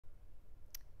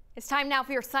It's time now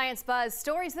for your Science Buzz,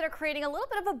 stories that are creating a little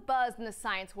bit of a buzz in the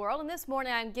science world. And this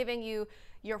morning I'm giving you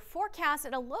your forecast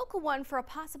and a local one for a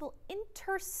possible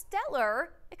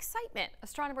interstellar excitement.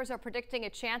 Astronomers are predicting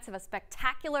a chance of a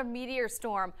spectacular meteor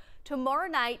storm tomorrow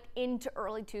night into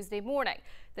early Tuesday morning.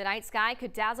 The night sky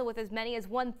could dazzle with as many as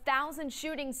 1,000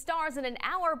 shooting stars in an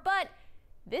hour, but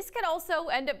this could also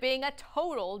end up being a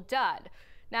total dud.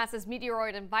 NASA's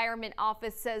Meteoroid Environment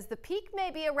Office says the peak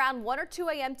may be around 1 or 2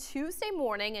 a.m. Tuesday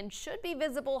morning and should be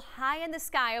visible high in the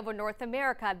sky over North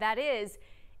America. That is,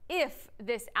 if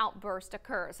this outburst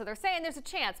occurs. So they're saying there's a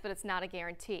chance, but it's not a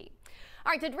guarantee.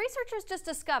 All right, did researchers just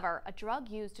discover a drug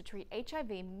used to treat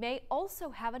HIV may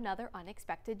also have another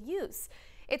unexpected use?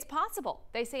 It's possible.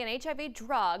 They say an HIV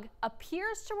drug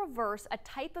appears to reverse a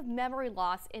type of memory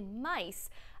loss in mice,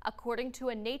 according to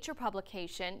a Nature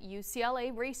publication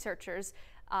UCLA researchers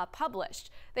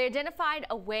published. They identified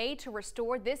a way to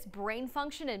restore this brain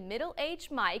function in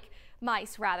middle-aged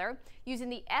mice using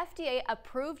the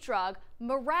FDA-approved drug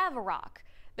Maraviroc.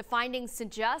 The findings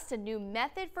suggest a new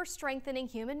method for strengthening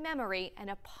human memory and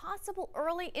a possible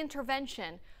early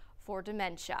intervention for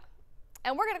dementia.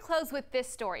 And we're going to close with this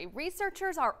story.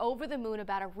 Researchers are over the moon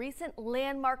about a recent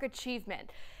landmark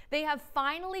achievement. They have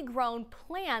finally grown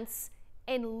plants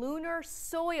in lunar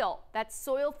soil. That's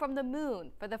soil from the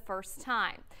moon for the first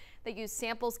time. They used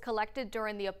samples collected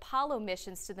during the Apollo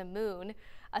missions to the moon.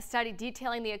 A study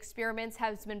detailing the experiments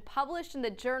has been published in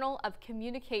the Journal of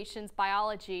Communications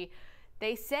Biology.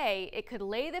 They say it could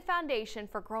lay the foundation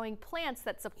for growing plants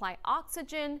that supply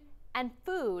oxygen and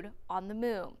food on the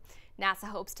moon. NASA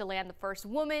hopes to land the first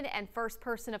woman and first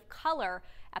person of color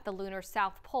at the lunar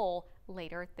South Pole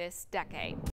later this decade.